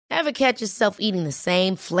Ever catch yourself eating the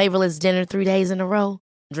same flavorless dinner 3 days in a row?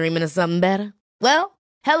 Dreaming of something better? Well,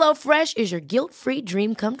 HelloFresh is your guilt-free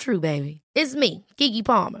dream come true, baby. It's me, Keke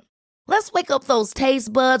Palmer. Let's wake up those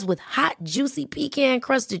taste buds with hot, juicy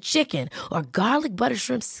pecan-crusted chicken or garlic butter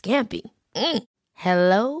shrimp scampi.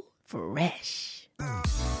 Hello Fresh.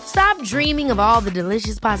 Stop dreaming of all the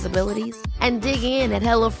delicious possibilities and dig in at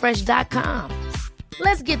HelloFresh.com.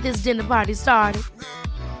 Let's get this dinner party started.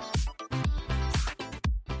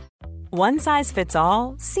 One size fits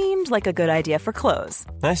all seemed like a good idea for clothes.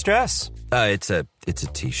 Nice dress. It's a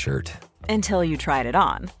t-shirt. Until you tried it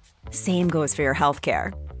on. Same goes for your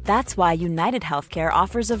healthcare. That's why United Healthcare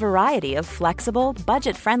offers a variety of flexible,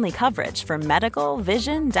 budget-friendly coverage for medical,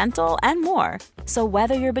 vision, dental, and more. So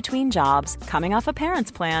whether you're between jobs, coming off a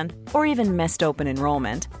parent's plan, or even missed open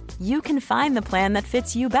enrollment, you can find the plan that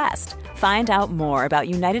fits you best. Find out more about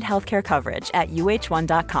United Healthcare coverage at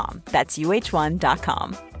uh1.com. That's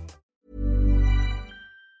uh1.com.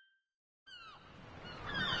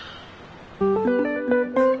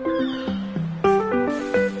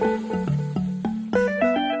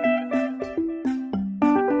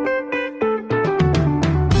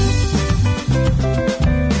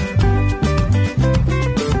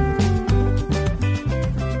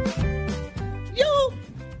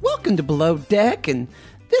 To Below Deck, and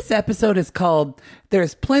this episode is called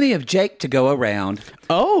There's Plenty of Jake to Go Around.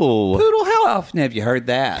 Oh. Poodle, how often have you heard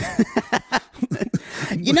that?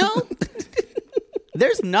 You know,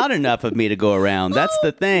 there's not enough of me to go around. That's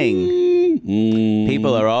the thing.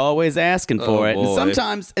 People are always asking for it. Boy. And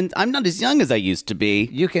sometimes, and I'm not as young as I used to be.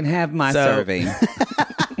 You can have my serving.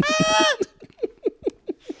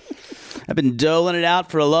 I've been doling it out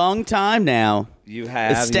for a long time now. You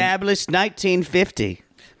have. Established 1950.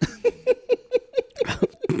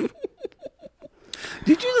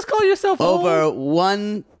 Did you just call yourself over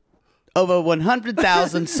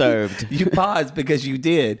 100,000 served? You paused because you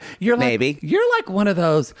did. You're like, maybe you're like one of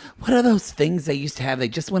those. What are those things they used to have? They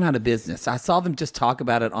just went out of business. I saw them just talk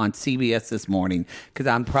about it on CBS this morning because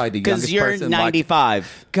I'm probably the youngest person. Because you're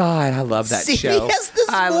 95. God, I love that show. CBS this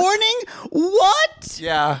morning? What?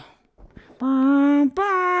 Yeah.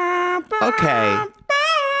 Okay.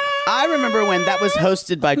 I remember when that was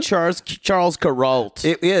hosted by Charles Kuralt.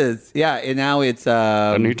 It is, yeah. And now it's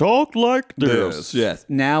and he talked like this. Yes.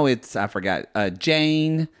 Now it's I forgot.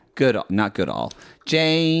 Jane Goodall, not Goodall.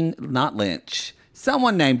 Jane, not Lynch.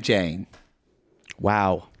 Someone named Jane.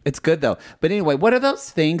 Wow. It's good though. But anyway, what are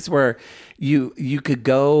those things where you could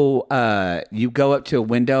go you go up to a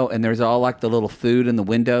window and there's all like the little food in the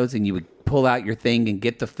windows and you would pull out your thing and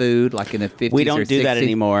get the food like in the 50s or 60s? We don't do that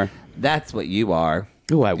anymore. That's what you are.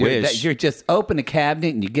 Ooh, I wish. You're just open a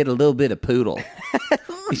cabinet and you get a little bit of poodle.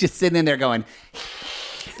 You're just sitting in there going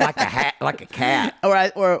like a cat.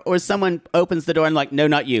 Or someone opens the door and like, no,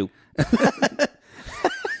 not you.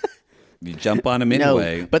 You jump on him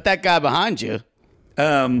anyway. No, but that guy behind you.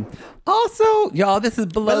 Also, y'all, this is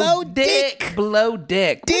Below Dick. Below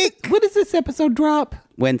Dick. When does this episode drop?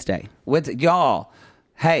 Wednesday. Y'all,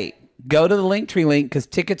 hey, go to the Linktree link because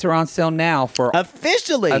tickets are on sale now for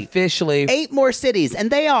officially 8 more cities, and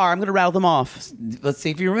they are. I'm going to rattle them off. Let's see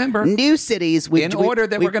if you remember. New cities in order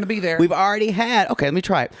that we're going to be there. We've already had. Okay, let me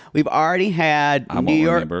try it. We've already had New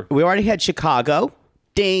York. Remember. We already had Chicago.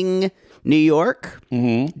 Ding. New York.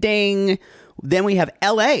 Mm-hmm. Ding. Then we have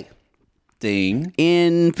L.A. Ding.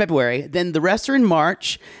 In February. Then the rest are in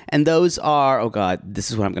March, and those are. Oh God, this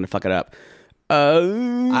is when I'm going to fuck it up.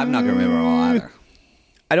 I'm not going to remember all either.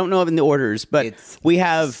 I don't know in the orders, but we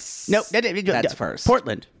have that's first.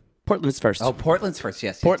 Portland's first. Oh, Portland's first.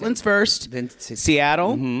 Yes. Portland's first. Then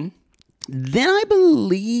Seattle. Mm-hmm. Then I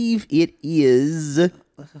believe it is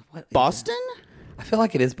Boston. I feel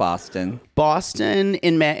like it is Boston. Boston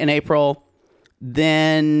in April.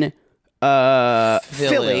 Then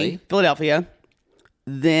Philadelphia.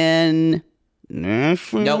 Then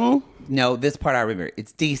Nashville. No, this part I remember.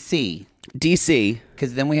 It's DC.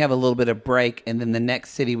 Because then we have a little bit of break, and then the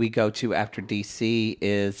next city we go to after DC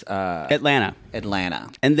is Atlanta.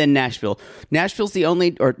 And then Nashville. Atlanta's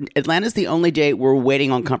the only date we're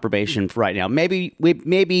waiting on confirmation for right now. Maybe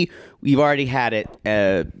we've already had it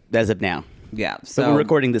as of now. Yeah, so but we're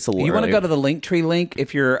recording this a little You want to earlier. go to the Linktree link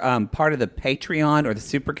if you're part of the Patreon or the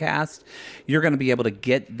Supercast. You're going to be able to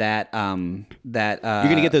get that. You're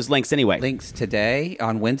going to get those links anyway. Links today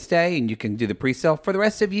on Wednesday, and you can do the pre-sale. For the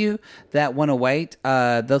rest of you that want to wait,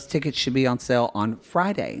 those tickets should be on sale on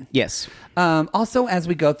Friday. Yes. Also, as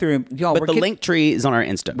we go through, y'all, but the Linktree is on our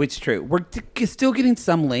Insta. Which is true. We're still getting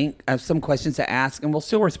some questions to ask, and we'll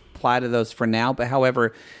still reply to those for now. But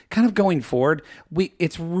however, kind of going forward,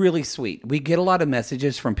 it's really sweet. We get a lot of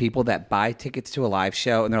messages from people that buy tickets to a live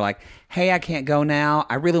show, and they're like, "Hey, I can't go now.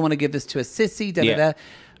 I really want to give this to a sissy." Da da da.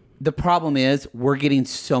 The problem is we're getting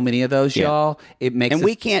so many of those, y'all. It makes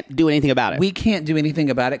we can't do anything about it. We can't do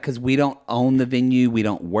anything about it because we don't own the venue. We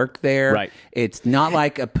don't work there. Right. It's not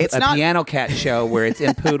like a Piano Cat show where it's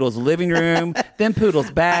in Poodle's living room, then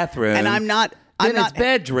Poodle's bathroom, and I'm not his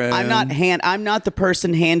bedroom. I'm not the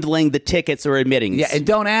person handling the tickets or admittings. Yeah, and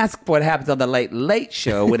don't ask what happens on the Late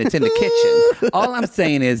Show when it's in the kitchen. All I'm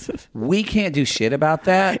saying is we can't do shit about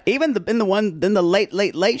that. Even in the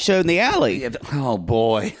late show in the alley. Oh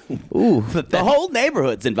boy, ooh, the whole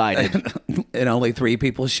neighborhood's invited, and only 3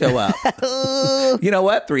 people show up. You know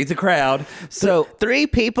what? 3's a crowd. So 3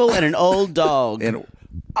 people and an old dog.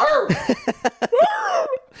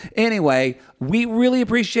 Anyway, we really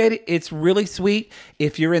appreciate it. It's really sweet.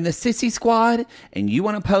 If you're in the Sissy Squad and you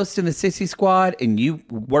want to post in the Sissy Squad and you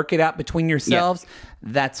work it out between yourselves,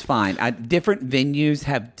 that's fine. Different venues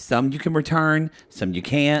have some you can return, some you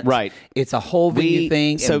can't. Right. It's a whole venue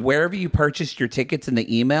thing. So and wherever you purchased your tickets in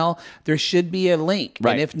the email, there should be a link.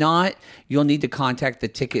 Right. And if not, you'll need to contact the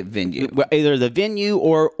ticket venue. Either the venue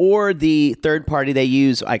or the third party they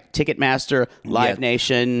use, like Ticketmaster, Live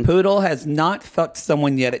Nation. Poodle has not fucked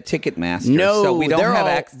someone yet at Ticketmaster. No, so we don't have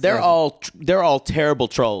access. They're all terrible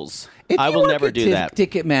trolls. I will never do that.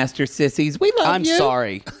 Ticketmaster sissies, we love I'm you.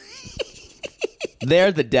 sorry.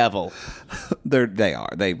 They're the devil. They are.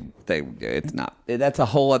 It's not. That's a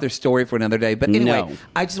whole other story for another day. But anyway,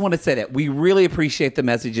 I just want to say that we really appreciate the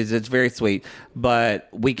messages. It's very sweet, but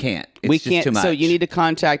we can't. It's just too much. So you need to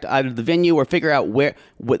contact either the venue or figure out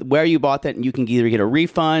where you bought that, and you can either get a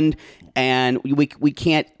refund. And we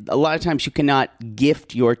can't. A lot of times you cannot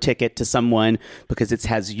gift your ticket to someone because it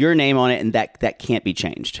has your name on it, and that can't be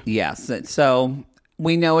changed. Yes. So.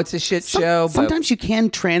 We know it's a shit show. Sometimes you can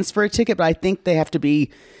transfer a ticket, but I think they have to be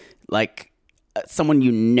like someone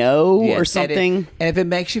you know or something. And if it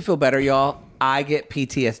makes you feel better, y'all, I get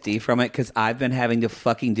PTSD from it because I've been having to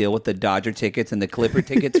fucking deal with the Dodger tickets and the Clipper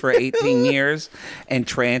tickets for 18 years and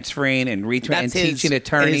transferring and and teaching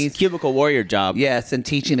attorneys. His cubicle warrior job. Yes, and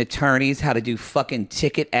teaching attorneys how to do fucking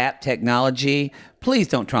ticket app technology. Please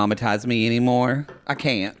don't traumatize me anymore. I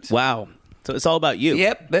can't. Wow. So it's all about you.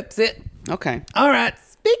 Yep, that's it. Okay. All right.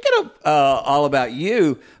 Speaking of all about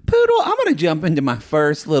you, Poodle, I'm going to jump into my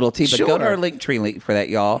first little tea, but go to our Linktree link for that,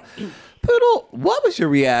 y'all. Poodle, what was your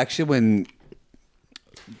reaction when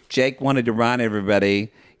Jake wanted to remind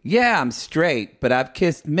everybody, yeah, I'm straight, but I've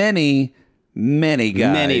kissed many, many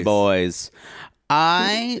guys. Many boys.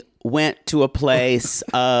 I went to a place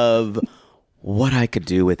of what I could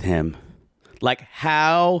do with him. Like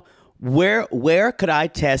how... Where could I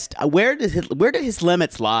test? Where do his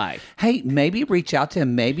limits lie? Hey, maybe reach out to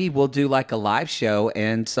him. Maybe we'll do like a live show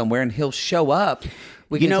and somewhere, and he'll show up.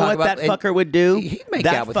 You know what that fucker would do? He'd make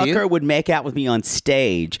out with you. That fucker would make out with me on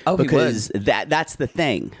stage. Oh, because that's the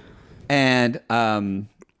thing. And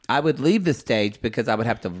I would leave the stage because I would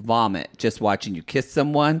have to vomit just watching you kiss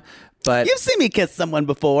someone. But you've seen me kiss someone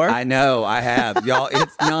before. I know, I have, y'all.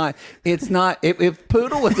 It's not. If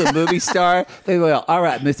Poodle was a movie star, they would go, all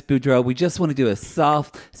right, Miss Boudreaux, we just want to do a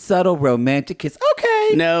soft, subtle, romantic kiss.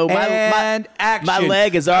 Okay. No, my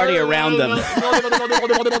leg is already around them.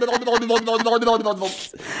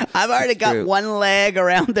 I've already got one leg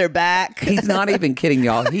around their back. He's not even kidding,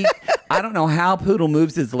 y'all. I don't know how Poodle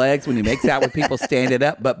moves his legs when he makes out with people standing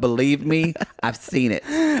up, but believe me, I've seen it.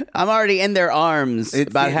 I'm already in their arms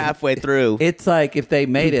about halfway through. It's like if they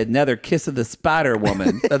made another Kiss of the Spider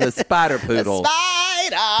Woman, of the Spider Poodle. The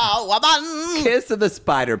Spider Woman. Kiss of the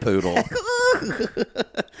Spider Poodle.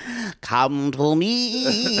 Come to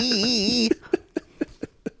me.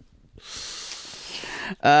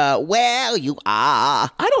 Well, you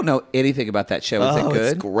are. I don't know anything about that show. Is it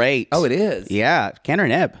good? It's great. Oh, it is? Yeah. Kenner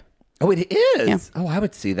and Ebb. Oh, it is? Yeah. Oh, I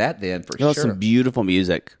would see that then for sure. Some beautiful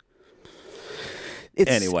music.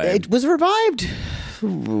 Anyway. It was revived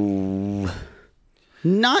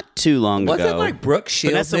not too long ago. Wasn't like Brooke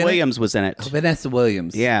Shields Vanessa Williams was in it. Oh, Vanessa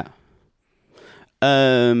Williams. Yeah.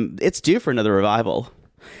 It's due for another revival.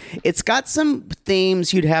 It's got some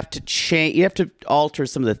themes you'd have to change. You have to alter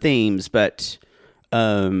some of the themes, but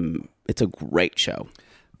it's a great show.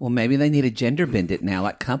 Well, maybe they need to gender bend it now,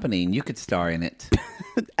 like Company, and you could star in it.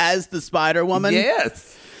 As the Spider Woman?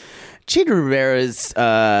 Yes. Gina Rivera's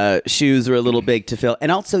shoes are a little big to fill,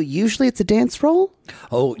 and also usually it's a dance role.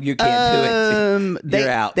 Oh, you can't do it. You're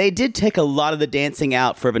out. They did take a lot of the dancing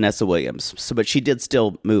out for Vanessa Williams, but she did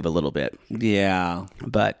still move a little bit. Yeah.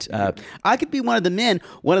 But I could be one of the men.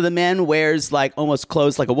 One of the men wears like almost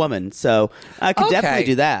clothes like a woman, so I could definitely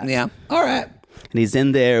do that. Yeah. All right. And he's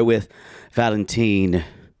in there with Valentine,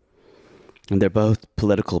 and they're both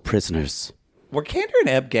political prisoners. Were Kander and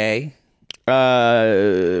Ebb gay?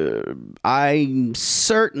 I'm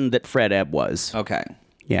certain that Fred Ebb was. Okay.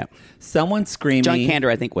 Yeah. Someone screaming. John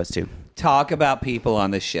Kander, I think, was too. Talk about people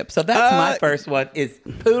on the ship. So that's my first one is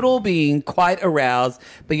Poodle being quite aroused.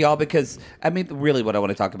 But y'all, because, I mean, really what I want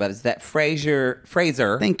to talk about is that Fraser.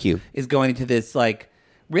 Thank you. Is going into this, like,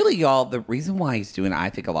 really, y'all, the reason why he's doing, I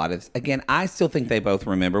think a lot is, again, I still think they both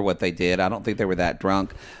remember what they did. I don't think they were that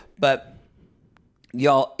drunk. But,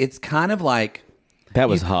 y'all, it's kind of like. That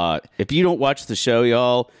was hot. If you don't watch the show,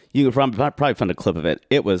 y'all, you can probably find a clip of it.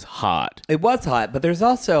 It was hot. It was hot, but there's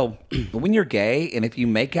also, when you're gay, and if you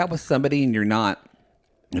make out with somebody and you're not,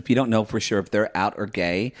 if you don't know for sure if they're out or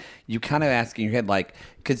gay, you kind of ask in your head, like,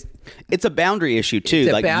 because it's a boundary issue too. It's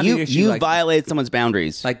a like boundary issue, you like, violate someone's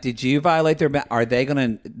boundaries. like, did you violate their? Are they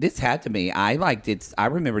gonna? This had to be. I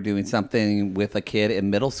remember doing something with a kid in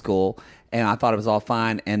middle school, and I thought it was all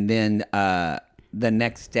fine, and then the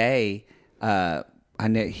next day.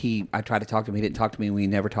 I tried to talk to him. He didn't talk to me. He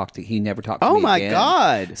never talked to me. Oh my again.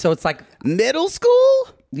 God! So it's like middle school.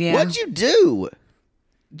 Yeah. What'd you do?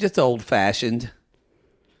 just old fashioned.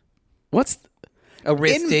 What's A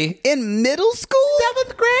wristy. in middle school?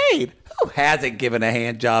 7th grade. Who hasn't given a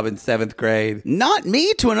hand job in 7th grade? Not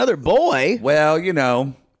me to another boy. Well, you know,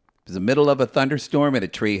 it was the middle of a thunderstorm at a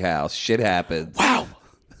treehouse. Shit happens. Wow.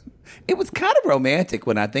 It was kind of romantic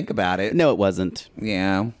when I think about it. No, it wasn't.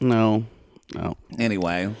 Yeah. No.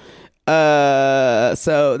 Anyway.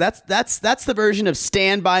 So that's the version of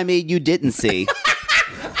Stand By Me you didn't see.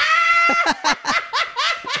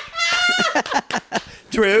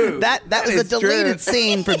 True. That was a is deleted true.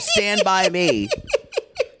 scene from Stand By Me.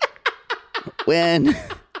 When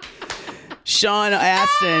Sean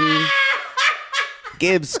Astin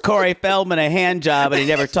gives Corey Feldman a hand job and he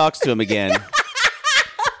never talks to him again.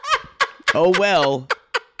 Oh, well.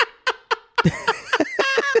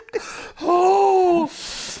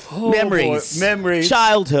 Memories. boy. Memories.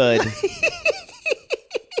 Childhood.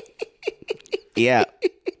 Yeah.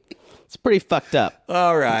 It's pretty fucked up.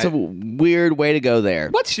 All right. It's a weird way to go there.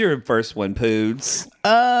 What's your first one, Poods?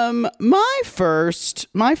 My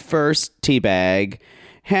first teabag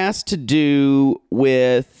has to do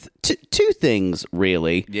with two things,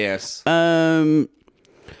 really. Yes.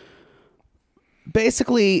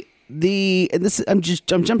 Basically, I'm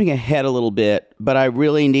jumping ahead a little bit, but I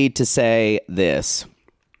really need to say this.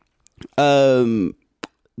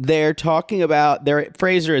 They're talking about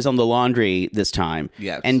Fraser is on the laundry this time.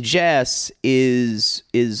 Yes. And Jess is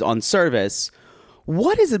on service.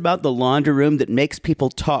 What is it about the laundry room that makes people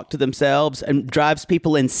talk to themselves and drives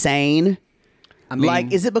people insane? I mean,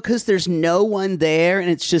 Like, is it because there's no one there and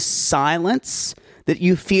it's just silence that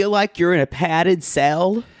you feel like you're in a padded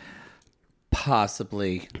cell?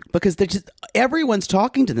 possibly. Because everyone's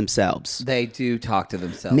talking to themselves. They do talk to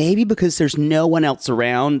themselves. Maybe because there's no one else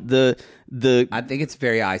around. I think it's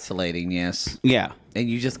very isolating, yes. Yeah. And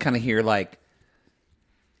you just kind of hear like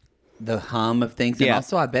the hum of things. And Yeah.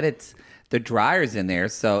 also I bet it's the dryer's in there,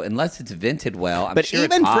 so unless it's vented well, I'm But sure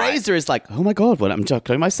even it's hot. Fraser is like, oh my God, what I'm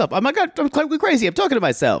talking to myself. Oh my God, I'm crazy. I'm talking to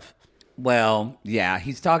myself. Well, yeah,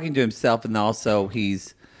 he's talking to himself, and also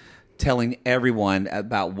he's telling everyone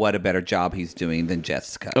about what a better job he's doing than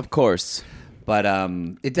Jessica. Of course. But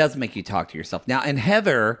it does make you talk to yourself. Now, and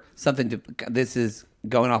Heather, this is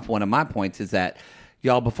going off one of my points, is that,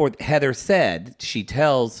 y'all, before Heather said, she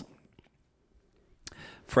tells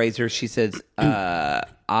Fraser, she says,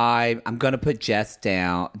 I'm going to put Jess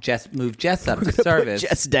down. Move Jess up to service. Put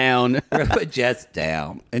Jess down. We're going to put Jess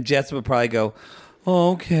down. And Jess would probably go,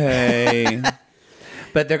 okay.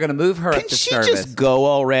 But they're going to move her up Can to she service. just go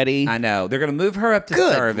already? I know. They're going to move her up to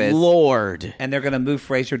Good service. Lord. And they're going to move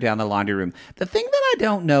Fraser down the laundry room. The thing that I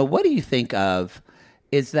don't know, what do you think of,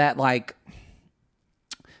 is that like,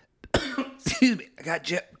 excuse me, I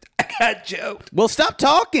got joked. Well, stop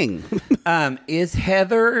talking. Is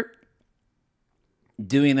Heather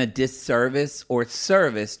doing a disservice or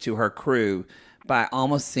service to her crew by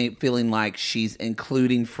almost feeling like she's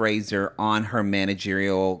including Fraser on her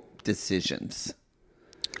managerial decisions?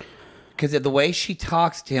 Because the way she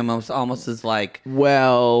talks to him almost is like,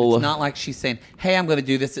 Well, it's not like she's saying, hey, I'm going to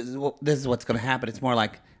do this. This is what's going to happen. It's more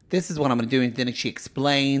like, this is what I'm going to do. And then she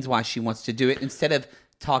explains why she wants to do it instead of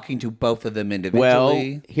talking to both of them Well,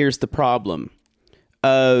 individually? here's the problem.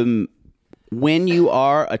 When you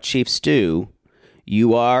are a chief stew,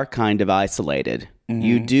 you are kind of isolated.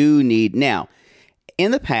 You do need now.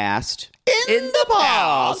 In the past,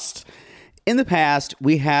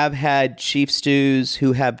 we have had chief stews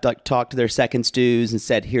who have talked to their second stews and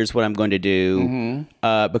said, "Here's what I'm going to do,"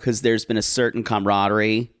 because there's been a certain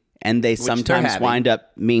camaraderie, and they sometimes wind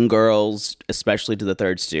up mean girls, especially to the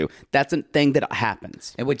third stew. That's a thing that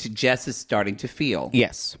happens, And which Jess is starting to feel.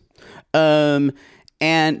 yes.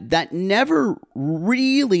 And that never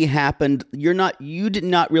really happened. You did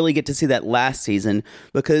not really get to see that last season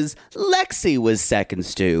because Lexi was second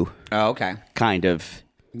stew, Oh, okay. kind of.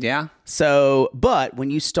 Yeah. So, but when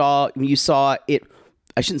you saw it,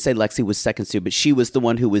 I shouldn't say Lexi was second stew, but she was the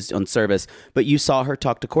one who was on service. But you saw her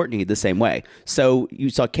talk to Courtney the same way. So you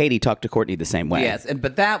saw Katie talk to Courtney the same way. Yes,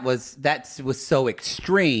 but that was so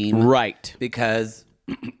extreme, Right. Because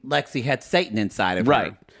Lexi had Satan inside of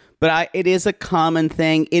Right. her. But it is a common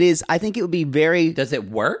thing. It is. I think it would be very. Does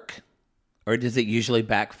it work, or does it usually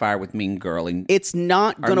backfire with mean girling? It's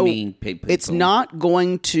not Or going to. mean people. It's not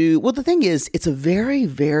going to. Well, the thing is, it's a very,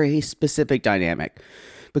 very specific dynamic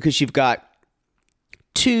because you've got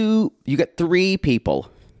three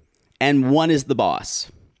people, and one is the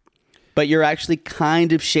boss. But you're actually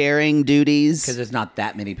kind of sharing duties because there's not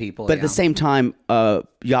that many people. But at the same time,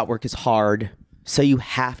 yacht work is hard, so you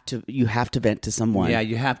have to vent to someone. Yeah,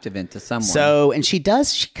 you have to vent to someone. So, and she kind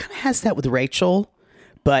of has that with Rachel,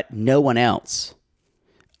 but no one else.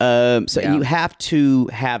 And you have to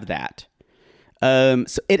have that. So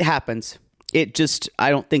it happens. I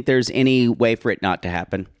don't think there's any way for it not to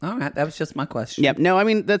happen. All right, that was just my question. Yep. No, I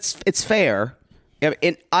mean, it's fair.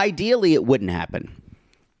 And ideally, it wouldn't happen.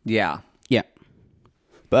 Yeah. Yeah.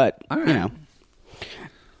 But, All right.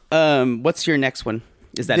 What's your next one?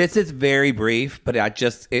 This is very brief, but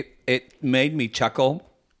it made me chuckle.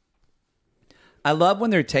 I love when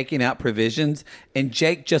they're taking out provisions, and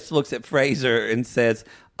Jake just looks at Fraser and says,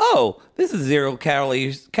 "Oh, this is 0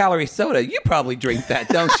 calorie soda. You probably drink that,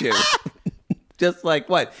 don't you?" Just like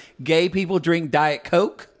what? Gay people drink Diet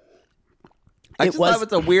Coke? I just thought it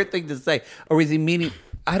was a weird thing to say. Or is he meaning?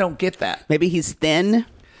 I don't get that. Maybe he's thin.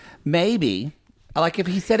 Maybe. Like if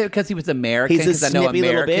he said it because he was American, He's a because I know snippy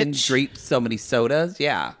little Americans bitch. drink so many sodas.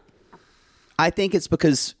 Yeah. I think it's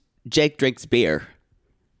because Jake drinks beer,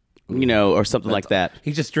 or something like that.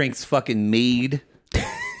 He just drinks fucking mead.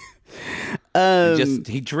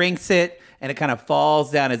 He drinks it, and it kind of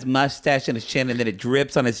falls down his mustache and his chin, and then it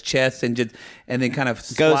drips on his chest, and then kind of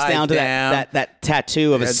Goes slides down to that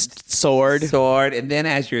tattoo of a sword. And then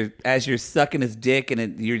as you're sucking his dick,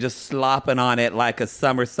 and you're just slopping on it like a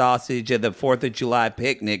summer sausage at the 4th of July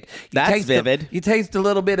picnic. That's vivid. You taste a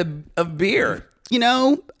little bit of beer.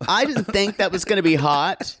 I didn't think that was going to be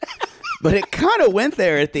hot, but it kind of went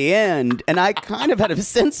there at the end, and I kind of had a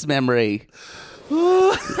sense memory.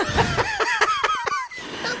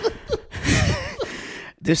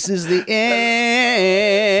 This is the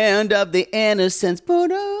end of the innocence.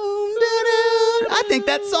 I think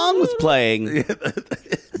that song was playing.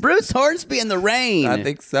 Bruce Hornsby in the Rain. I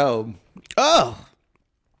think so. Oh.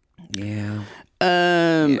 Yeah.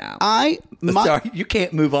 Yeah. Sorry, you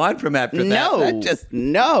can't move on from after that. No. That just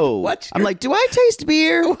no. I'm like, do I taste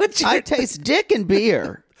beer? I taste dick and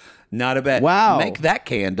beer. Not a bad. Wow. Make that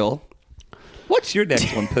candle. What's your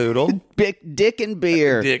next one, Poodle? Big dick and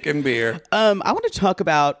beer. Dick and beer. I want to talk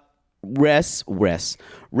about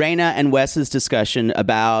Raina and Wes's discussion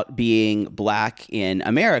about being black in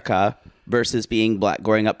America versus being black,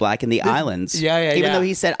 growing up black in the islands. Even though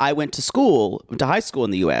he said, I went to high school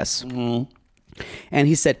in the U.S. Mm-hmm. And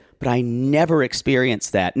he said, but I never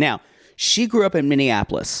experienced that. Now, she grew up in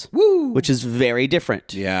Minneapolis, which is very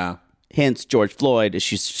different. Yeah. Hence George Floyd, as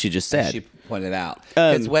she just said. She pointed out.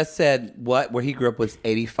 Because Wes said where he grew up was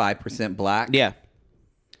 85% black. Yeah.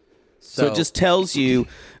 So it just tells you,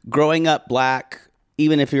 growing up black,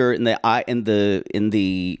 even if you're in the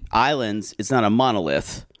islands, it's not a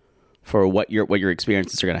monolith for what your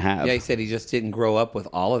experiences are going to have. Yeah, he said he just didn't grow up with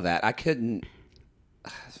all of that. I couldn't.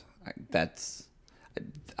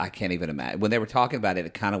 I can't even imagine. When they were talking about it,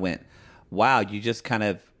 it kind of went, wow, you just kind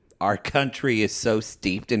of. Our country is so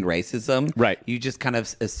steeped in racism. Right. You just kind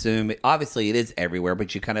of assume, obviously it is everywhere,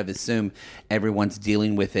 but you kind of assume everyone's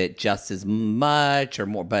dealing with it just as much or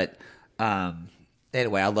more. But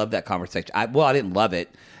anyway, I love that conversation. I didn't love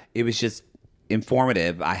it. It was just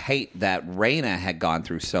informative. I hate that Raina had gone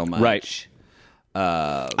through so much. Right.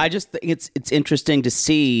 I just think it's interesting to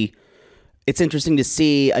see. It's interesting to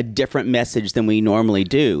see a different message than we normally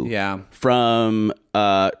do. Yeah. From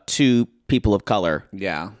two people of color.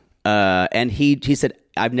 Yeah. And he said,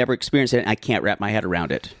 I've never experienced it. And I can't wrap my head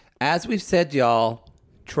around it. As we've said, y'all,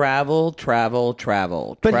 travel.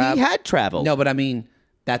 But he had traveled. No, but I mean,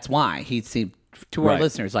 that's why he seemed to our Right.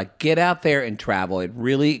 listeners, like, get out there and travel. It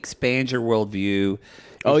really expands your worldview.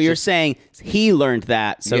 Oh, you're saying he learned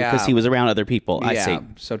that so because Yeah. he was around other people. I Yeah, see.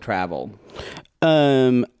 so travel.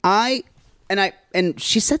 And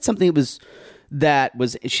she said something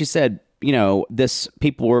she said, you know,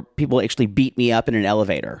 people actually beat me up in an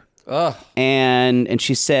elevator. Ugh, And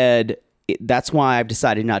she said that's why I've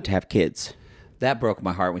decided not to have kids. that broke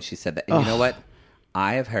my heart when she said that. And you know what?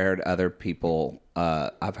 I have heard other people,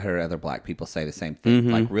 I've heard other black people say the same thing.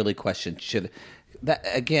 Like, really question that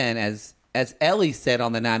again, as Ellie said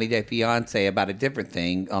on the 90 Day Fiance about a different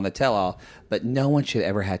thing on the tell-all, but no one should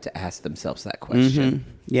ever have to ask themselves that question.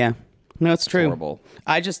 Yeah. No, it's true. horrible.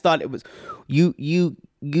 I just thought it was you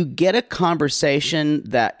get a conversation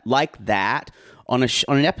that like that on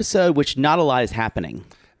an episode which not a lot is happening.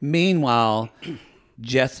 Meanwhile,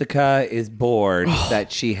 Jessica is bored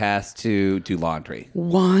that she has to do laundry.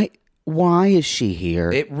 Why is she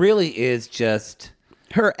here? It really is just...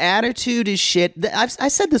 Her attitude is shit. I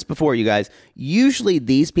said this before, you guys. Usually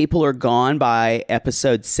these people are gone by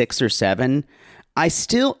episode 6 or 7. I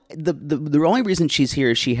still the only reason she's here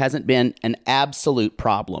is she hasn't been an absolute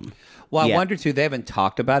problem. Well, yet. I wonder too, they haven't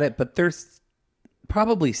talked about it, but they're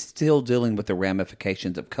probably still dealing with the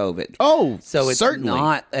ramifications of COVID. Oh, so it's certainly.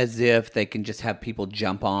 not as if they can just have people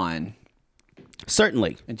jump on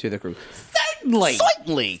Certainly. into the crew.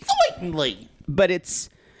 Certainly. But it's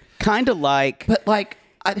kind of like But like,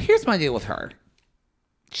 here's my deal with her.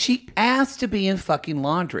 She asked to be in fucking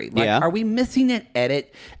laundry. Like, Yeah. are we missing an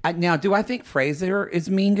edit? Now, do I think Fraser is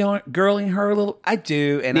girling her a little? I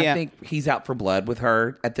do, and Yeah. I think he's out for blood with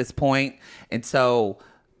her at this point. And so,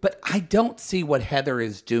 but I don't see what Heather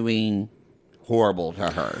is doing horrible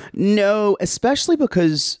to her. no, especially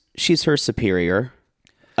because she's her superior.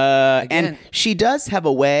 And Again- she does have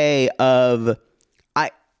a way of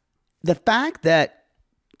the fact that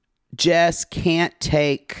Jess can't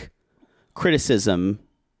take criticism,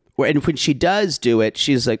 and when she does do it,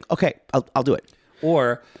 she's like, okay, I'll do it.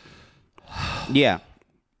 Or Yeah.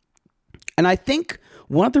 And I think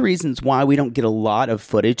one of the reasons why we don't get a lot of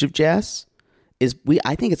footage of Jess is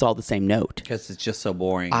I think it's all the same note. because it's just so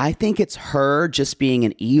boring. I think it's her just being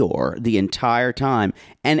an Eeyore the entire time.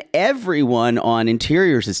 And everyone on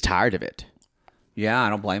Interiors is tired of it. Yeah, I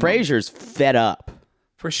don't blame her. Frasier's fed up.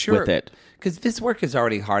 For sure. with it. Because this work is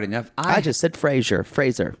already hard enough. I just said Fraser.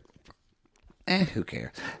 Who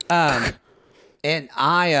cares? And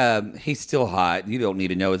he's still hot. You don't need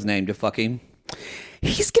to know his name to fuck him.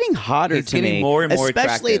 He's getting hotter He's to getting me. more and more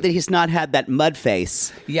especially attractive. that he's not had that mud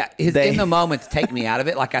face. Yeah, in the moments take me out of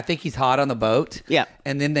it. Like, I think he's hot on the boat. Yeah.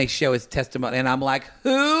 And then they show his testimony, and I'm like,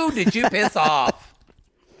 who did you piss off?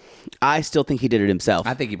 I still think he did it himself.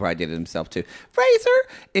 I think he probably did it himself, too. Fraser,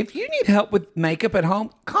 if you need help with makeup at home,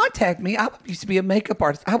 contact me. I used to be a makeup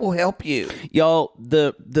artist. I will help you. Y'all,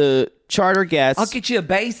 the charter guest. I'll get you a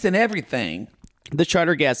base and everything. The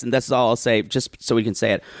charter guest, and that's all I'll say, just so we can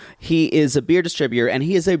say it. He is a beer distributor, and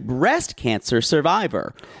he is a breast cancer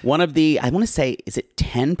survivor. One of the, I want to say, is it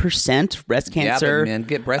 10% breast cancer? Yeah, but men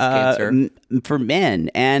get breast cancer. For men.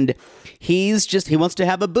 And he wants to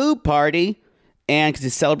have a boob party, and because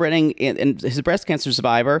he's celebrating and his breast cancer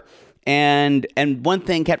survivor. And one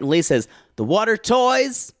thing Captain Lee says, the water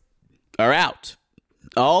toys are out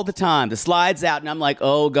all the time. The slide's out, and I'm like,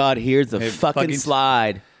 oh, God, here's the fucking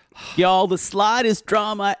slide. Y'all, the slide is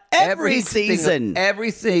drama every season.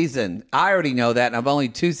 Every season. I already know that, and I'm only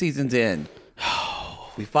 2 seasons in.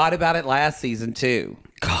 We fought about it last season, too.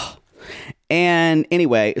 And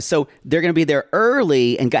anyway, so they're going to be there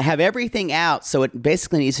early and have everything out, so it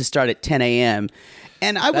basically needs to start at 10 a.m.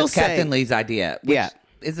 And I will That's say... Captain Lee's idea. Which Yeah.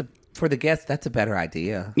 for the guests, that's a better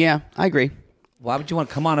idea. Yeah, I agree. Why would you want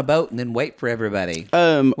to come on a boat and then wait for everybody?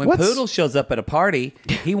 When what's- Poodle shows up at a party,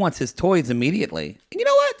 he wants his toys immediately. And you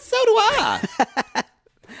know what? So do I.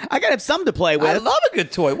 I got to have something to play with. I love a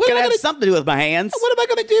good toy. What Got am to I have gonna- something to do with my hands. what am I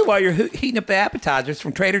going to do while you're heating up the appetizers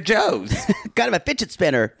from Trader Joe's? Got to have a fidget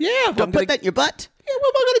spinner. Yeah, Don't I'm put gonna- that in your butt. Yeah,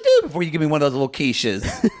 what am I going to do before you give me one of those little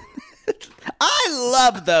quiches? I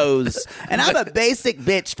love those. And I'm a basic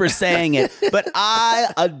bitch for saying it, but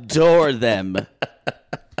I adore them.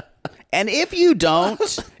 And if you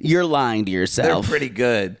don't, you're lying to They're yourself. pretty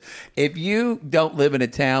good. If you don't live in a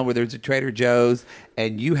town where there's a Trader Joe's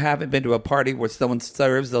and you haven't been to a party where someone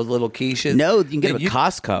serves those little quiches, No, you can get then them at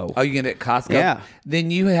Costco. Oh, you can get it at Costco. Yeah.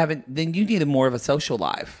 Then you haven't. Then you need more of a social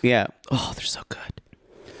life. Yeah. Oh, they're so good.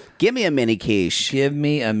 Give me a mini quiche. Give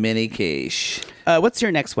me a mini quiche. What's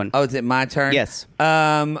your next one? Oh, is it my turn? Yes.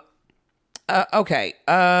 Okay.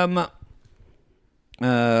 The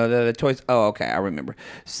toys. Oh, okay. I remember.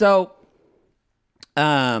 So,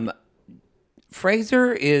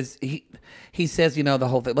 Fraser is he says, you know, the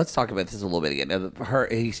whole thing. Let's talk about this a little bit again.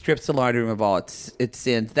 He strips the laundry room of all its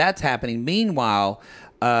sins. That's happening. Meanwhile,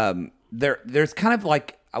 there's kind of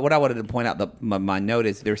like what I wanted to point out. My note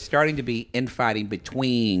is there's starting to be infighting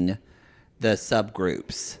between the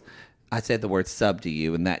subgroups. I said the word sub to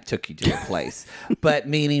you, and that took you to a place. But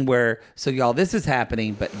meaning where, so y'all, this is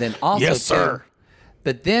happening, but then also, Yes, sir.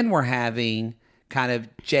 But then we're having kind of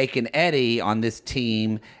Jake and Eddie on this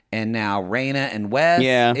team, and now Raina and Wes.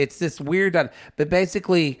 Yeah. It's this weird, but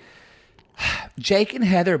basically, Jake and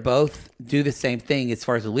Heather both do the same thing as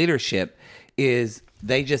far as the leadership is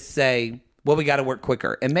they just say, well, we got to work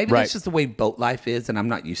quicker. And maybe that's just the way boat life is, and I'm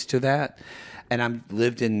not used to that. And I've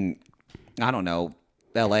lived in, I don't know,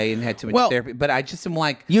 L.A. and had too much therapy. But I just am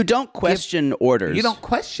like... You don't question orders. You don't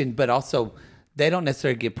question, but also they don't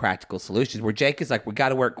necessarily give practical solutions. Where Jake is like, we got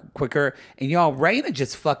to work quicker. And y'all, Raina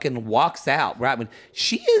just fucking walks out. Right? When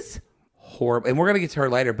she is horrible. And we're going to get to her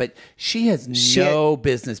later, but she has no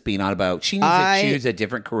business being on a boat. She needs to choose a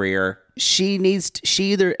different career. She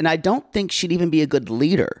either... And I don't think she'd even be a good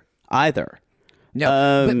leader either.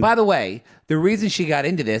 No, but by the way, the reason she got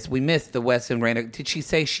into this, we missed the Wes and Raina. Did she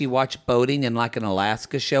say she watched boating in like an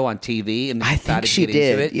Alaska show on TV and I decided think she to get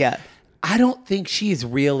into did, it? yeah. I don't think she is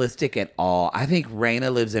realistic at all. I think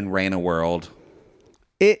Raina lives in Raina world.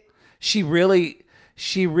 She really,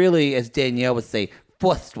 as Danielle would say,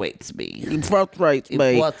 frustrates me. It frustrates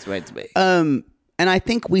me. And I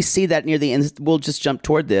think we see that near the end. We'll just jump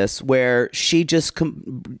toward this, where she just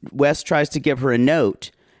Wes tries to give her a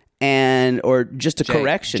note. Or just a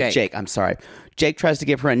correction. Jake, I'm sorry. Jake tries to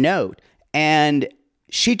give her a note, and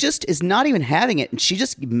she just is not even having it, and she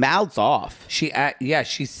just mouths off. She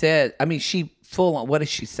said, I mean, she full on, what does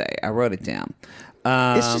she say? I wrote it down.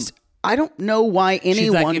 It's just, I don't know why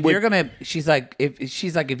anyone she's like,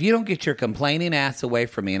 if you don't get your complaining ass away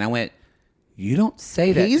from me, and I went, you don't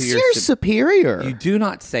say that He's to your superior. You do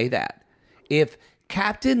not say that. If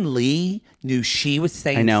Captain Lee knew she was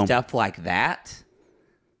saying stuff like that,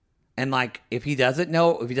 and like, if he doesn't,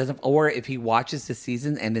 or if he watches the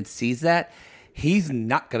season and then sees that, he's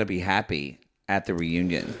not going to be happy at the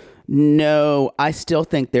reunion. No, I still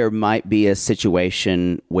think there might be a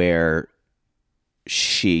situation where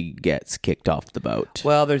she gets kicked off the boat.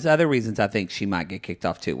 Well, there's other reasons I think she might get kicked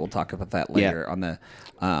off too. We'll talk about that later on the.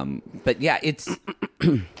 But yeah, it's,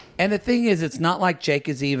 and the thing is, it's not like Jake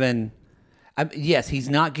is even. Yes, he's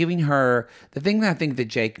not giving her the thing that I think that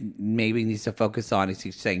Jake maybe needs to focus on is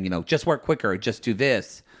he's saying, you know, just work quicker, just do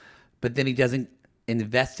this, but then he doesn't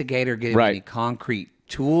investigate or get any concrete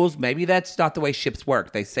tools. Maybe that's not the way ships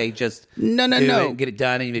work. They say just do it and get it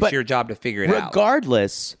done, and it's your job to figure it out.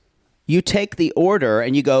 Regardless, you take the order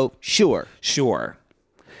and you go, sure,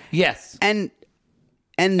 yes, and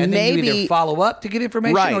then maybe you either follow up to get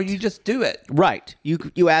information or you just do it. Right,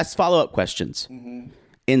 you ask follow-up questions. Mm-hmm.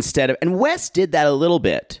 Instead of, and Wes did that a little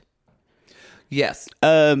bit. Yes.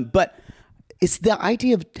 But it's the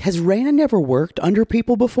idea of, has Raina never worked under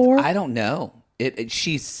people before? I don't know.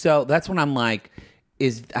 She's so, that's when I'm like,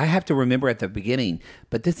 I have to remember at the beginning,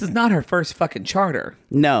 but this is not her first fucking charter.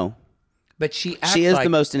 No. But she is the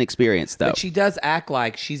most inexperienced, though. But she does act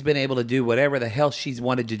like she's been able to do whatever the hell she's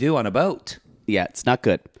wanted to do on a boat. Yeah, it's not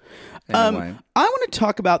good. Anyway. I want to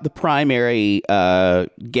talk about the primary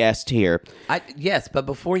guest here. Yes, but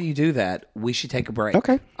before you do that, we should take a break.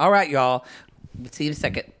 Okay. All right, y'all. See you in a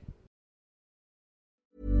second.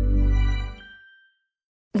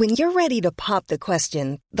 When you're ready to pop the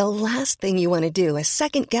question, the last thing you want to do is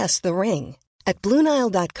second-guess the ring. At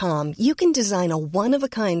BlueNile.com, you can design a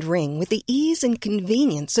one-of-a-kind ring with the ease and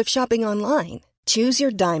convenience of shopping online. Choose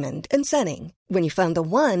your diamond and setting. When you find the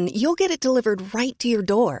one, you'll get it delivered right to your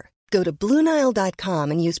door. Go to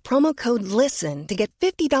BlueNile.com and use promo code LISTEN to get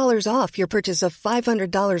 $50 off your purchase of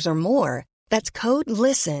 $500 or more. That's code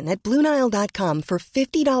LISTEN at BlueNile.com for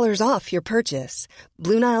 $50 off your purchase.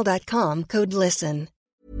 BlueNile.com, code LISTEN.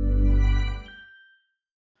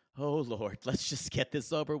 Oh, Lord, let's just get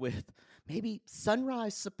this over with. Maybe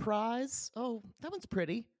sunrise surprise? Oh, that one's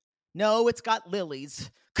pretty. No, it's got lilies.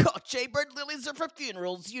 God, Jaybird lilies are for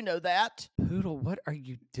funerals. You know that. Poodle, what are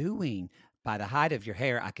you doing? By the height of your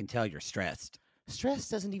hair, I can tell you're stressed. Stress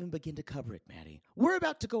doesn't even begin to cover it, Maddie. We're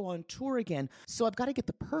about to go on tour again, so I've got to get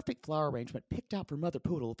the perfect flower arrangement picked out for Mother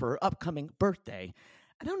Poodle for her upcoming birthday.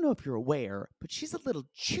 I don't know if you're aware, but she's a little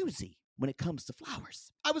choosy when it comes to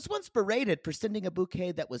flowers. I was once berated for sending a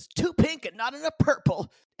bouquet that was too pink and not enough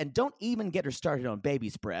purple. And don't even get her started on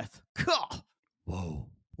baby's breath. God. Whoa.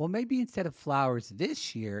 Well, maybe instead of flowers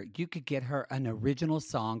this year, you could get her an original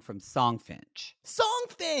song from Songfinch.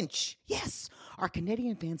 Songfinch! Yes! Our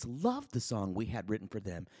Canadian fans loved the song we had written for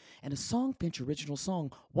them. And a Songfinch original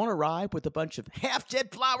song won't arrive with a bunch of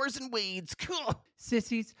half-dead flowers and weeds.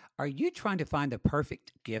 Sissies, are you trying to find the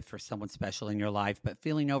perfect gift for someone special in your life but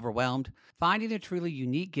feeling overwhelmed? Finding a truly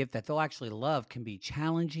unique gift that they'll actually love can be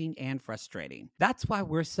challenging and frustrating. That's why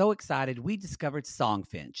we're so excited we discovered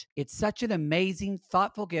Songfinch. It's such an amazing,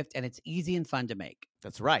 thoughtful gift, and it's easy and fun to make.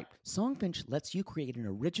 That's right. Songfinch lets you create an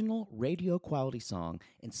original radio-quality song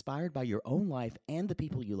inspired by your own life and the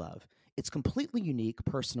people you love. It's completely unique,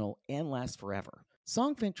 personal, and lasts forever.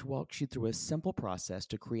 Songfinch walks you through a simple process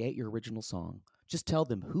to create your original song. Just tell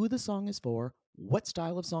them who the song is for, what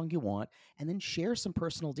style of song you want, and then share some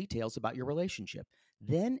personal details about your relationship.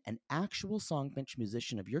 Then an actual Songfinch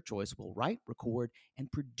musician of your choice will write, record,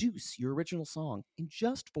 and produce your original song in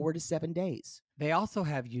just 4 to 7 days. They also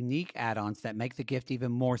have unique add-ons that make the gift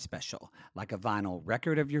even more special, like a vinyl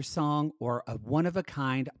record of your song or a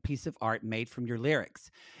one-of-a-kind piece of art made from your lyrics.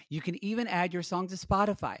 You can even add your song to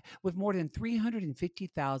Spotify. With more than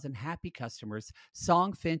 350,000 happy customers,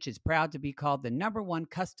 Songfinch is proud to be called the #1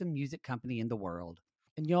 custom music company in the world.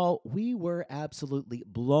 And y'all, we were absolutely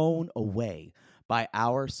blown away by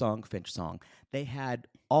our Songfinch song. They had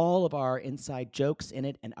all of our inside jokes in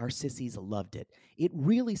it, and our sissies loved it. It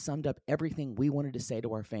really summed up everything we wanted to say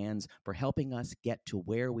to our fans for helping us get to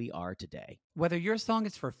where we are today. Whether your song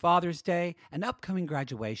is for Father's Day, an upcoming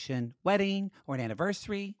graduation, wedding, or an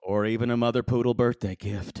anniversary, Or even a Mother Poodle birthday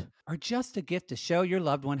gift. or just a gift to show your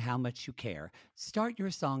loved one how much you care, start your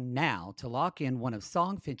song now to lock in one of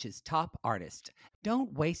Songfinch's top artists.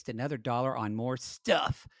 Don't waste another dollar on more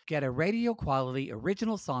stuff. Get a radio quality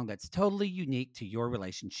original song that's totally unique to your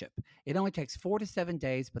relationship. It only takes 4 to 7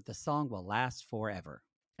 days, but the song will last forever.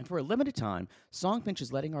 And for a limited time, Songfinch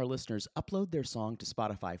is letting our listeners upload their song to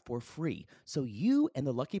Spotify for free, so you and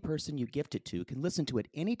the lucky person you gift it to can listen to it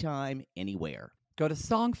anytime, anywhere. Go to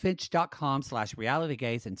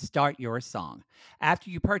songfinch.com/realitygaze and start your song. After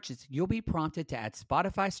you purchase, you'll be prompted to add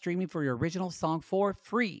Spotify streaming for your original song for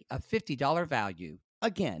free, a $50 value.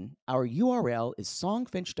 Again, our URL is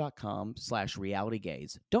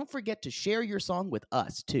songfinch.com/realitygaze. Don't forget to share your song with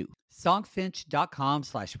us, too.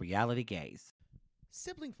 Songfinch.com/realitygaze.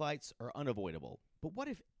 Sibling fights are unavoidable, but what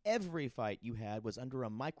if every fight you had was under a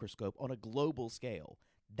microscope on a global scale?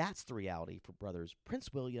 That's the reality for brothers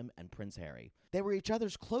Prince William and Prince Harry. They were each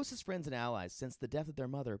other's closest friends and allies since the death of their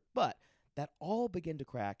mother, but that all began to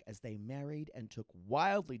crack as they married and took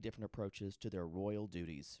wildly different approaches to their royal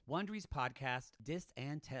duties. Wondery's podcast, Dis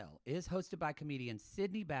and Tell, is hosted by comedians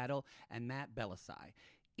Sydney Battle and Matt Belisai.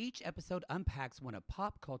 Each episode unpacks one of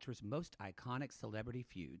pop culture's most iconic celebrity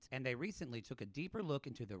feuds, and they recently took a deeper look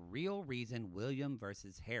into the real reason William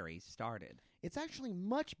versus Harry started. It's actually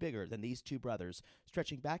much bigger than these two brothers,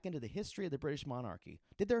 stretching back into the history of the British monarchy.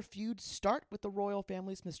 Did their feud start with the royal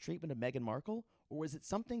family's mistreatment of Meghan Markle, or was it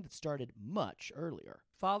something that started much earlier?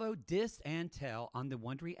 Follow Dis and Tell on the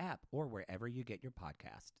Wondery app or wherever you get your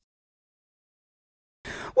podcasts.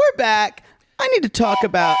 We're back. I need to talk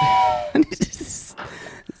about.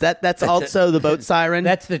 That's also the boat siren.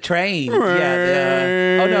 That's the train.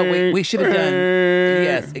 Yeah. Oh no, we should have done.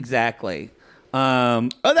 Yes, exactly.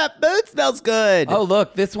 That boat smells good. Oh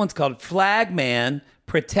look, this one's called Flagman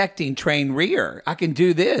Protecting Train Rear. I can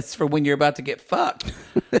do this for when you're about to get fucked.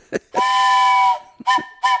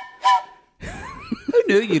 Who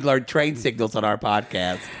knew you'd learn train signals on our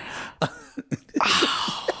podcast?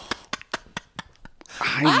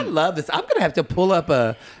 I love this. I'm gonna have to pull up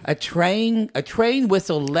a train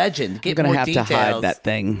whistle legend. Get I'm more gonna have details. to hide that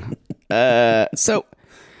thing. So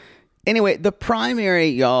anyway, the primary,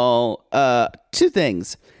 y'all. Two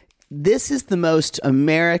things. This is the most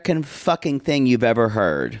American fucking thing you've ever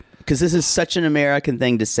heard, because this is such an American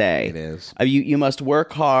thing to say. It is. You must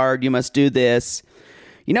work hard. You must do this.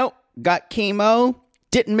 Got chemo.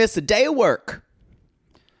 Didn't miss a day of work.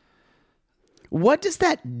 What does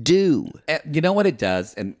that do? You know what it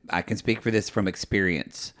does, and I can speak for this from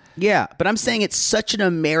experience. Yeah, but I'm saying it's such an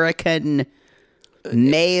American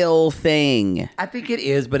male thing. I think it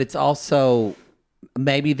is, but it's also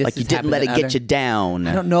maybe this Like you has didn't let it happened get you down.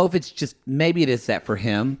 I don't know if it's just maybe it is that for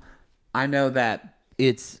him. I know that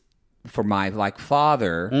it's for my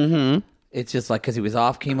father. Mm-hmm. It's just because he was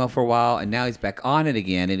off chemo for a while and now he's back on it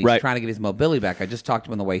again and he's trying to get his mobility back. I just talked to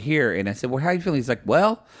him on the way here and I said, "Well, how are you feeling?" He's like,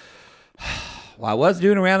 "Well, I was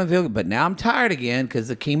doing around and feeling, but now I'm tired again because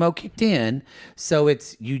the chemo kicked in." So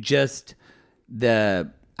it's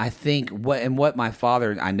I think what my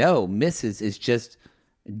father I know misses is just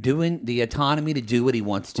doing the autonomy to do what he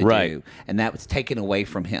wants to do, and that was taken away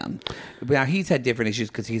from him. Now he's had different issues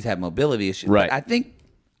because he's had mobility issues. Right. But I think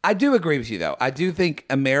I do agree with you though. I do think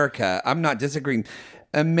America. I'm not disagreeing.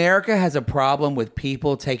 America has a problem with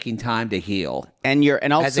people taking time to heal, and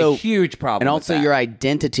also has a huge problem. and also with that. your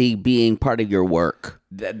identity being part of your work.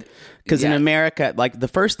 Because in America, like the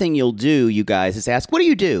first thing you'll do, you guys, is ask, "What do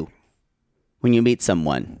you do?" When you meet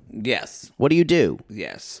someone. Yes. What do you do?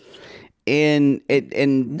 Yes. People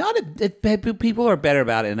are better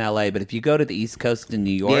about it in LA, but if you go to the East Coast in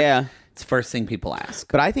New York, it's the first thing people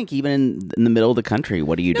ask. But I think even in the middle of the country,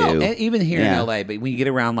 what do you do? And even here in LA, but when you get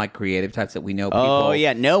around like creative types that we know, people,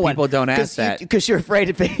 people don't ask that because you're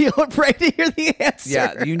afraid to hear the answer.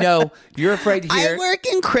 Yeah, you're afraid to hear. I work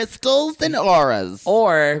in crystals and auras,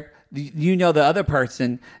 or the other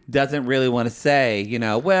person doesn't really want to say,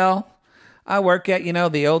 well, I work at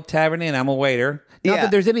the old tavern and I'm a waiter. Not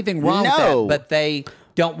that there's anything wrong with that, but they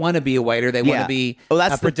don't want to be a waiter. They want to be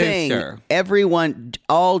that's a producer. The thing.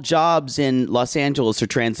 All jobs in Los Angeles are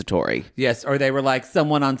transitory. Yes, or they were like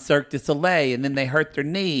someone on Cirque du Soleil, and then they hurt their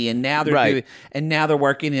knee, and now they're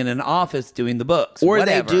working in an office doing the books, or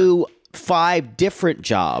whatever. they do 5 different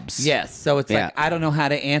jobs. Yes, so it's like I don't know how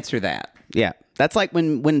to answer that. Yeah, that's like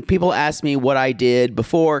when people ask me what I did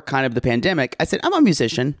before kind of the pandemic. I said I'm a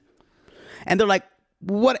musician, and they're like,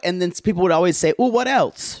 "What?" And then people would always say, "Well, what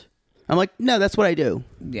else?" I'm like, "No, that's what I do."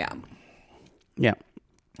 Yeah. Yeah.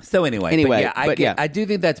 So anyway, I do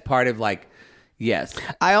think that's part of yes.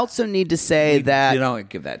 I also need to say that you don't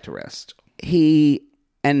give that to rest. He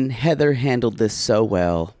and Heather handled this so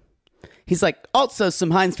well. He's like, also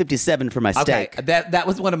some Heinz 57 for my steak. That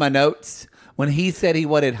was one of my notes when he said he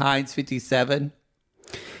wanted Heinz 57.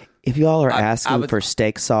 If y'all are asking for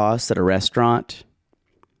steak sauce at a restaurant,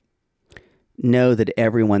 know that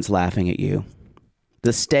everyone's laughing at you.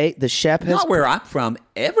 The chef has... Not where I'm from.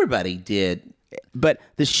 Everybody did. But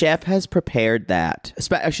the chef has prepared that.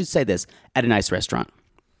 I should say this, at a nice restaurant.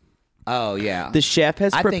 Oh, yeah. The chef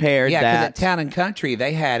has prepared that. Yeah, because at Town and Country,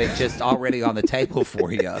 they had it just already on the table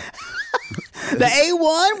for you. The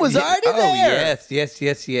A1 was already there. Oh,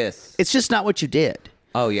 yes. It's just not what you did.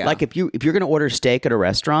 Oh, yeah. Like if you're going to order steak at a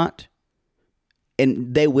restaurant,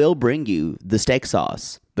 and they will bring you the steak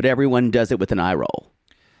sauce, but everyone does it with an eye roll.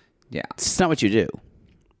 Yeah. It's not what you do.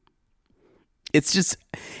 It's just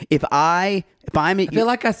if I'm at I feel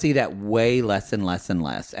like I see that way less and less and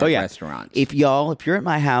less at restaurants. If you're at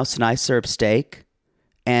my house and I serve steak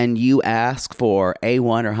and you ask for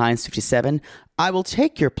A1 or Heinz 57, I will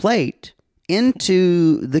take your plate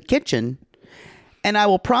into the kitchen and I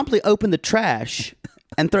will promptly open the trash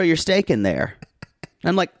and throw your steak in there. And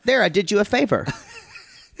I'm like, there, I did you a favor.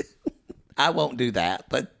 I won't do that,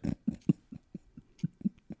 but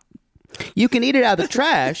you can eat it out of the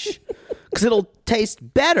trash because it'll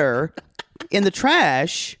taste better in the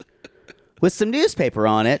trash with some newspaper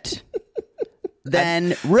on it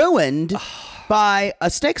than ruined by a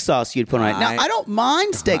steak sauce you'd put on it. Now, I don't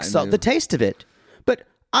mind steak sauce, the taste of it, but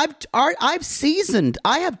I've seasoned.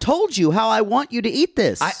 I have told you how I want you to eat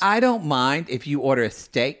this. I don't mind if you order a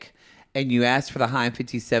steak and you ask for the Heinz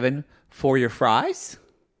 57 for your fries.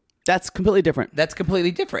 That's completely different. That's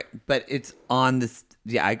completely different, but it's on this.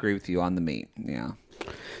 Yeah, I agree with you on the meat. Yeah.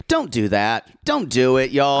 Don't do that. Don't do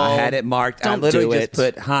it, y'all. I had it marked. Don't I literally do just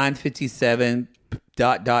put Heinz 57 ...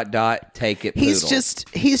 Take it. He's poodle.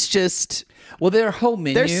 just. Well, their whole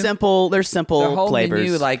menu. They're simple. Their whole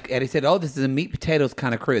flavors. menu, Eddie said, "Oh, this is a meat potatoes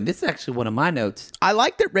kind of crew." And this is actually one of my notes. I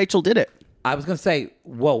like that Rachel did it. I was going to say,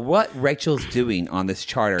 well, what Rachel's doing on this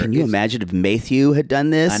charter. Can you imagine if Matthew had done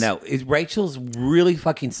this? I know. Rachel's really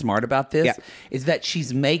fucking smart about this. Yeah. Is that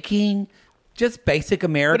she's making just basic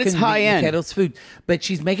American but it's high end potatoes food, but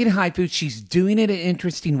she's making high food. She's doing it in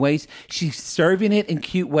interesting ways. She's serving it in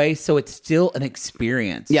cute ways, so it's still an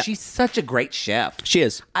experience. Yeah. She's such a great chef. She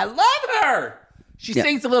is. I love her. She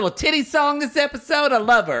sings a little titty song this episode. I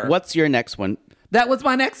love her. What's your next one? That was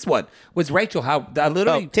my next one. Was Rachel? How I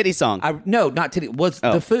literally titty song. No, not titty.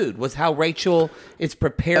 The food was how Rachel is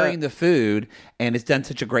preparing the food and has done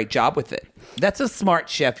such a great job with it. That's a smart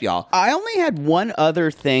chef, y'all. I only had one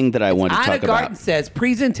other thing that I wanted to talk about. Ina Garten says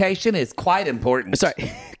presentation is quite important.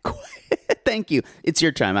 Sorry, thank you. It's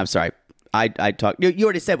your time. I'm sorry. I talked. You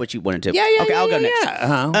already said what you wanted to. Yeah. Okay, I'll go next.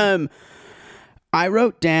 Uh-huh. I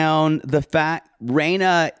wrote down the fact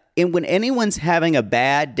Raina. And when anyone's having a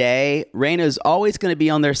bad day, Raina's always going to be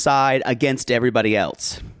on their side against everybody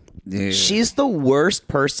else. Yeah. She's the worst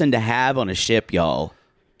person to have on a ship, y'all.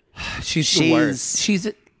 She's the worst.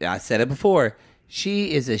 I said it before.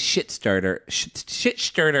 She is a shit stirrer. Shit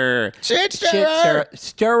stirrer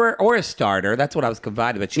or a starter. That's what I was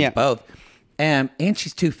confided, but she's both. And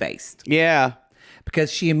she's two-faced. Yeah.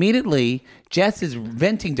 Because she immediately, Jess is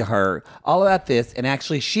venting to her all about this, and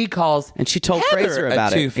actually she calls And she told Heather Fraser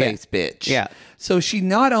about a it. two-faced bitch. Yeah. So she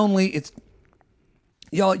not only,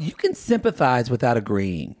 y'all, you can sympathize without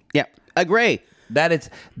agreeing. Yeah. Agree. It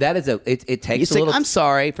takes You a say, little. I'm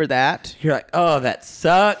sorry for that. You're like, oh, that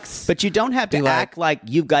sucks. But you don't have to Be like- act like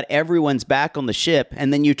you've got everyone's back on the ship,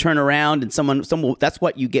 and then you turn around and someone that's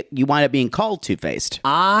what you get. You wind up being called two-faced.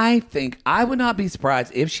 I think I would not be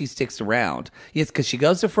surprised if she sticks around. Yes, because she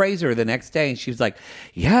goes to Fraser the next day and she was like,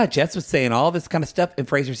 yeah, Jess was saying all this kind of stuff. And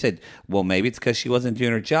Fraser said, well, maybe it's because she wasn't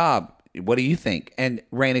doing her job. What do you think? And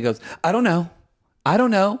Raina goes, I don't know.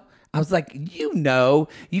 I was like,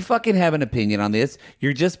 you fucking have an opinion on this.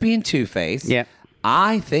 You're just being two-faced. Yeah.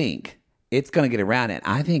 I think it's going to get around it.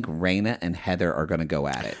 I think Raina and Heather are going to go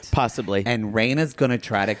at it. Possibly. And Raina's going to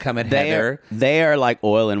try to come at Heather. They are like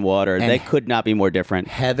oil and water. And they could not be more different.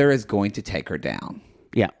 Heather is going to take her down.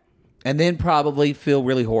 Yeah. And then probably feel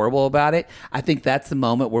really horrible about it. I think that's the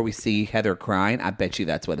moment where we see Heather crying. I bet you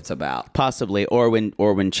that's what it's about. Possibly. Or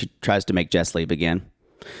when she tries to make Jess leave again.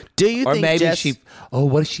 Do you Or think maybe Jess...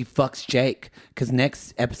 what if she fucks Jake? Because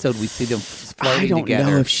next episode we see them flirting I don't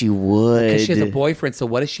together. know if she would. Because she has a boyfriend. So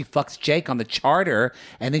what if she fucks Jake on the charter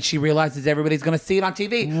and then she realizes everybody's going to see it on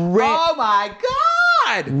TV? Oh my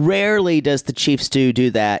God! Rarely does the Chief Stew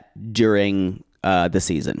do that during the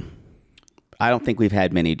season. I don't think we've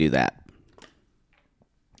had many do that.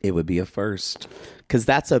 It would be a first. Because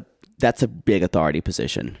that's a big authority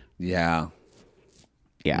position. Yeah.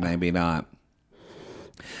 Yeah. Maybe not.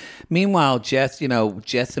 Meanwhile, Jess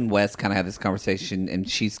and Wes kind of have this conversation, and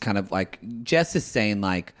she's kind of like, Jess is saying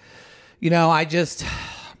like, I just,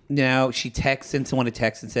 she texts and someone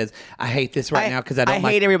texts and says, I hate this right now because I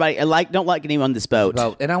hate everybody. I don't like anyone on this boat.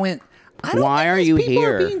 And I went, I don't Why think are these you people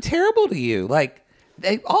here? are being terrible to you. Like,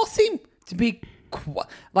 they all seem to be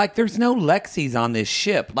like there's no Lexis on this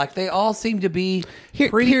ship. Like, they all seem to be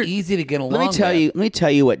pretty easy to get along Let with. me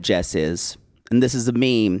tell you what Jess is. And this is a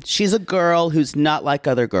meme. She's a girl who's not like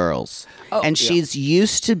other girls. And she's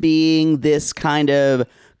used to being this kind of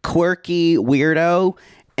quirky weirdo.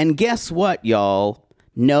 And guess what, y'all?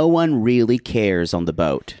 No one really cares on the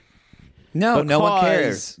boat. No one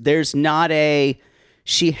cares. Because there's not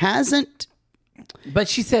she hasn't. But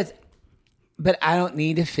she says, but I don't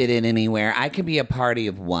need to fit in anywhere. I can be a party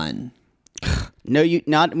of one. No,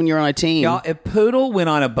 not when you're on a team. Y'all, if Poodle went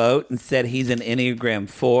on a boat and said he's an Enneagram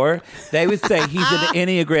 4, they would say he's an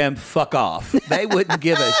Enneagram fuck off. They wouldn't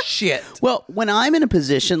give a shit. Well, when I'm in a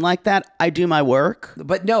position like that, I do my work.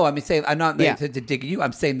 But no, I'm not to dig at you.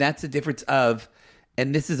 I'm saying that's the difference of,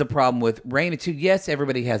 and this is a problem with Raina too. Yes,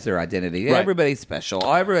 everybody has their identity. Right. Everybody's special.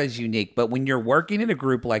 Everybody's unique. But when you're working in a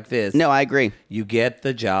group like this, No, I agree. you get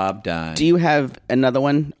the job done. Do you have another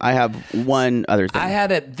one? I have one other thing. I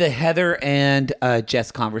had the Heather and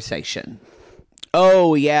Jess conversation.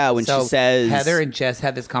 Oh, yeah, when So she says... Heather and Jess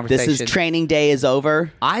had this conversation. This is training day is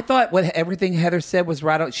over. I thought everything Heather said was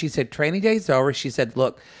right on. She said, training day's over. She said,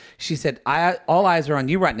 look, all eyes are on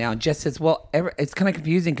you right now. And Jess says, well, it's kind of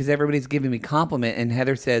confusing because everybody's giving me compliment. And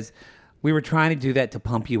Heather says, we were trying to do that to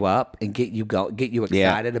pump you up and get you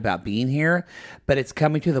excited about being here. But it's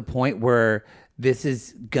coming to the point where this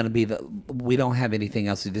is going to be we don't have anything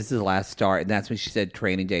else. This is the last start. And that's when she said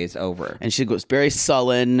training day is over. And she goes very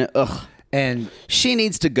sullen. Ugh. And She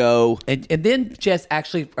needs to go. And then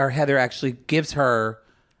Heather actually gives her,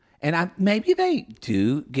 and maybe they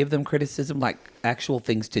do give them criticism, like actual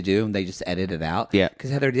things to do, and they just edit it out. Yeah.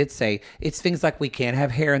 Because Heather did say, it's things like we can't have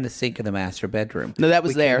hair in the sink in the master bedroom. No, that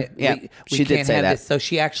was We there. can't- Yeah, we she did can't say have that. this. So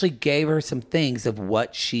she actually gave her some things of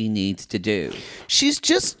what she needs to do. She's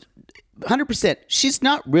just 100%. She's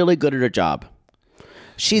not really good at her job.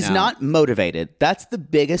 She's No. not motivated. That's the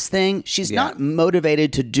biggest thing. She's Yeah. not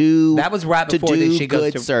motivated to do. That was right before to do that she goes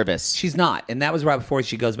good to service. She's not. And that was right before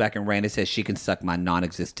she goes back and Randa says she can suck my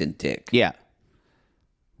non-existent dick. Yeah.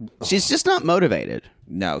 She's just not motivated.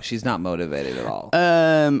 No, she's not motivated at all.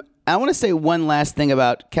 I want to say one last thing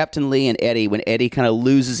about Captain Lee and Eddie when Eddie kind of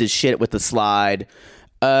loses his shit with the slide.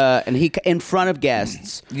 And he in front of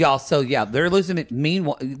guests. Y'all, so yeah, they're losing it.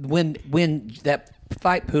 Meanwhile, when that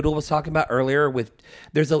fight Poodle was talking about earlier with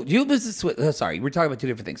we're talking about two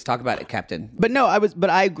different things. Talk about it, Captain. But no,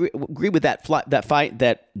 I agree with that fight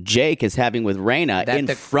that Jake is having with Raina That in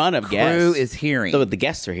the front of crew guests. is hearing. So the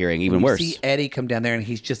guests are hearing even You worse. see Eddie come down there and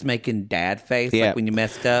he's just making dad face Yeah. like when you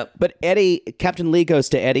messed up. But Captain Lee goes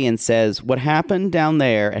to Eddie and says, what happened down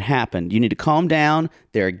there, it happened. You need to calm down.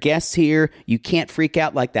 There are guests here. You can't freak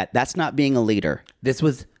out like that. That's not being a leader. This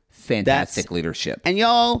was fantastic leadership. And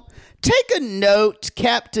y'all, take a note,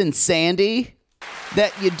 Captain Sandy.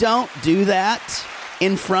 that you don't do that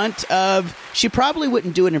in front of. She probably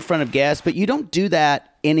wouldn't do it in front of guests, but you don't do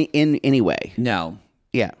that in any way. No.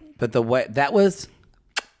 Yeah. But the way that was,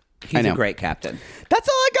 he's a great captain. That's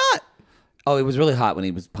all I got. Oh, it was really hot when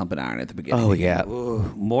he was pumping iron at the beginning. Oh, yeah.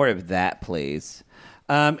 Ooh, more of that, please.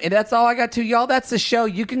 And that's all I got to y'all. That's the show.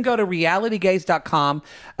 You can go to realitygaze.com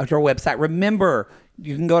to our website. Remember,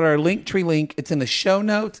 you can go to our Linktree link. It's in the show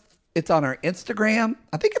notes. It's on our Instagram.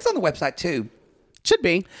 I think it's on the website too. Should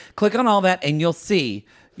be. Click on all that and you'll see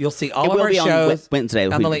all It of will our be on shows. Wednesday.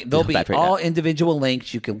 There'll be all individual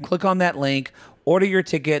links. You can click on that link, order your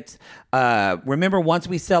tickets. Remember, once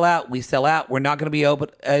we sell out, we sell out. We're not going to be able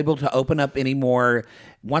to open up anymore.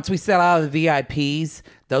 Once we sell out of the VIPs,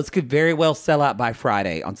 those could very well sell out by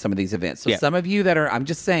Friday on some of these events. So some of you that are, I'm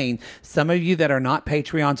just saying, some of you that are not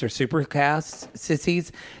Patreons or Supercast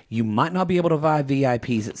sissies, you might not be able to buy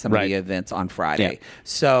VIPs at some of the events on Friday. Yeah.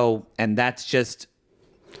 So, and that's just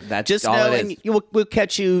all know, it is. And we'll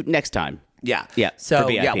catch you next time. Yeah. Yeah. So, for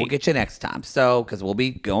VIP. yeah, we'll get you next time. So, because we'll be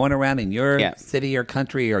going around in your city or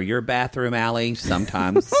country or your bathroom alley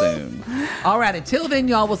sometime soon. All right. Until then,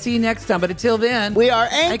 y'all, we'll see you next time. But until then, We are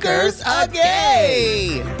Anchors a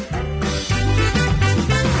Gay.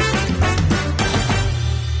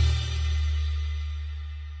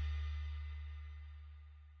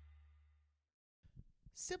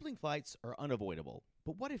 Sibling fights are unavoidable,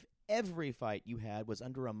 but what if every fight you had was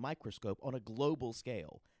under a microscope on a global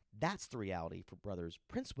scale? That's the reality for brothers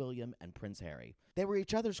Prince William and Prince Harry. They were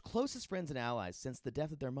each other's closest friends and allies since the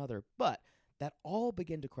death of their mother, but that all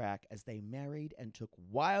began to crack as they married and took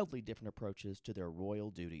wildly different approaches to their royal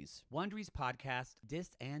duties. Wondery's podcast, Dis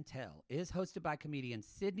and Tell, is hosted by comedians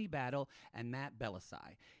Sydney Battle and Matt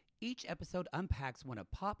Belisai. Each episode unpacks one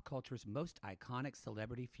of pop culture's most iconic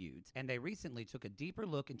celebrity feuds, and they recently took a deeper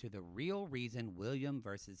look into the real reason William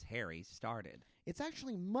versus Harry started. It's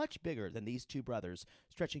actually much bigger than these two brothers,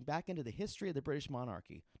 stretching back into the history of the British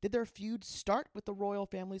monarchy. Did their feud start with the royal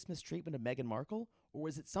family's mistreatment of Meghan Markle, or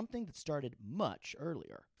was it something that started much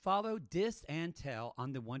earlier? Follow Dis and Tell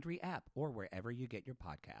on the Wondery app or wherever you get your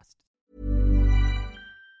podcasts.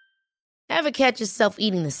 Ever catch yourself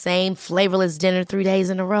eating the same flavorless dinner 3 days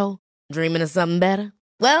in a row? Dreaming of something better?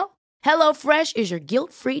 Well, HelloFresh is your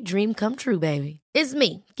guilt-free dream come true, baby. It's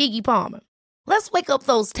me, Keke Palmer. Let's wake up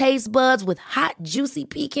those taste buds with hot, juicy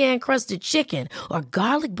pecan-crusted chicken or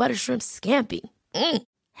garlic butter shrimp scampi.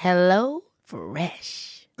 Hello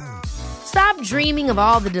Fresh. Stop dreaming of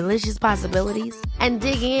all the delicious possibilities and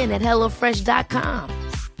dig in at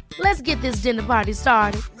HelloFresh.com. Let's get this dinner party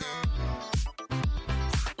started.